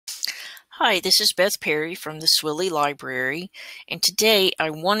Hi, this is Beth Perry from the Swilly Library, and today I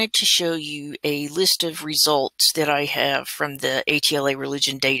wanted to show you a list of results that I have from the ATLA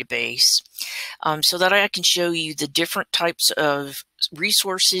Religion database so that I can show you the different types of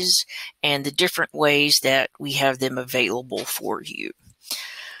resources and the different ways that we have them available for you.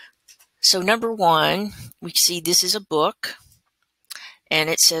 So number one, we see this is a book, and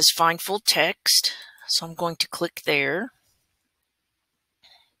it says Find Full Text, so I'm going to click there.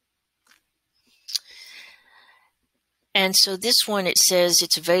 And so this one, it says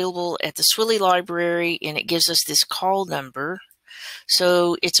it's available at the Swilly Library, and it gives us this call number.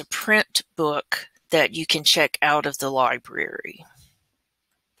 So it's a print book that you can check out of the library.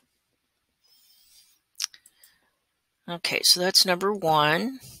 Okay, so that's number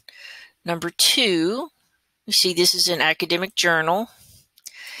one. Number two, you see this is an academic journal,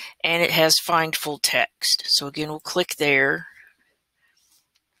 and it has Find Full Text. So again, we'll click there.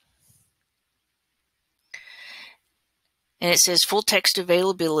 And it says full text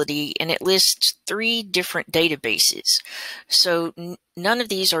availability, and it lists 3 different databases. So none of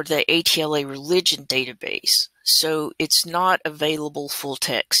these are the ATLA Religion database. So it's not available full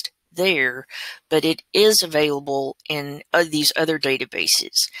text there, but it is available in these other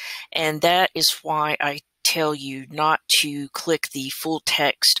databases. And that is why I tell you not to click the full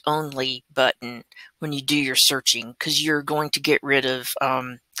text only button when you do your searching, because you're going to get rid of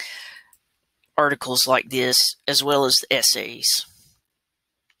articles like this, as well as the essays.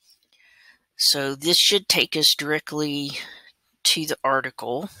 So this should take us directly to the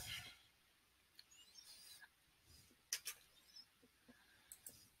article.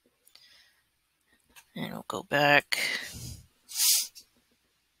 And we'll go back.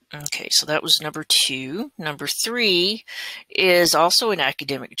 Okay, so that was number 2. Number 3 is also an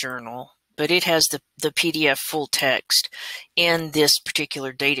academic journal, but it has the PDF full text in this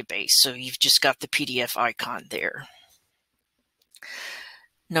particular database. So you've just got the PDF icon there.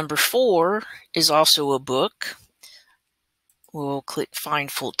 Number 4 is also a book. We'll click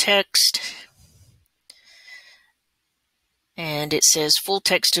Find Full Text. And it says Full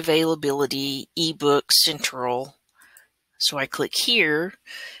Text Availability, eBook Central. So I click here,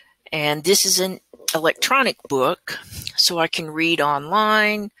 and this is an electronic book, so I can read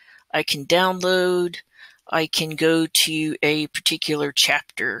online, I can download, I can go to a particular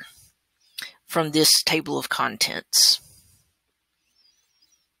chapter from this table of contents.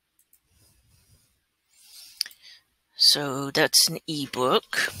 So that's an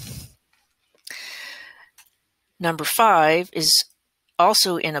ebook. Number 5 is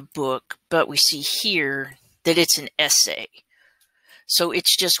also in a book, but we see here that it's an essay. So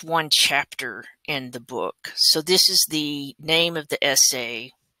it's just one chapter in the book. So this is the name of the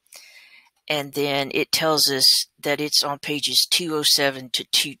essay, and then it tells us that it's on pages 207 to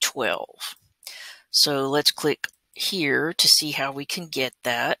 212. So let's click here to see how we can get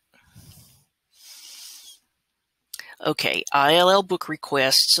that. Okay, ILL book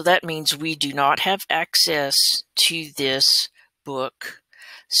request. So that means we do not have access to this book.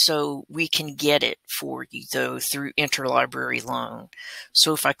 So we can get it for you, though, through interlibrary loan.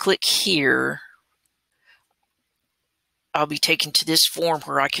 So if I click here, I'll be taken to this form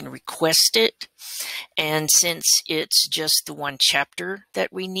where I can request it. And since it's just the one chapter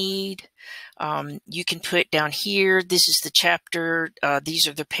that we need, you can put down here, this is the chapter, these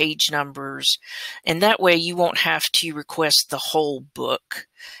are the page numbers, and that way you won't have to request the whole book,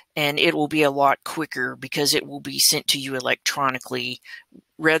 and it will be a lot quicker because it will be sent to you electronically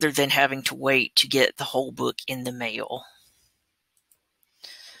rather than having to wait to get the whole book in the mail.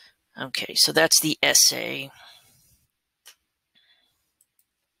 Okay, so that's the essay.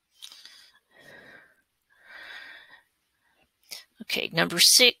 Okay, number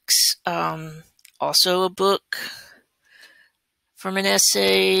 6, also a book from an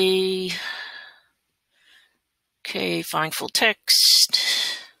essay. Okay, find full text.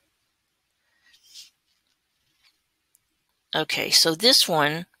 Okay, so this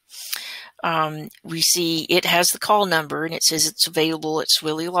one, we see it has the call number, and it says it's available at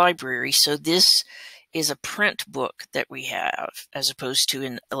Swilly Library. So this is a print book that we have as opposed to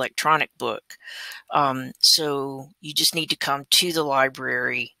an electronic book. So you just need to come to the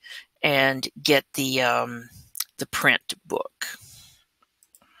library and get the print book.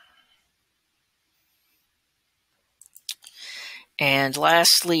 And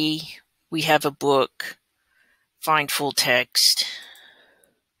lastly, we have a book, Find Full Text.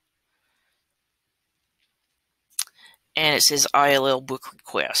 And it says ILL book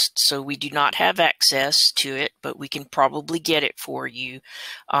request. So we do not have access to it, but we can probably get it for you.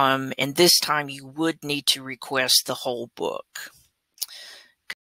 And this time you would need to request the whole book.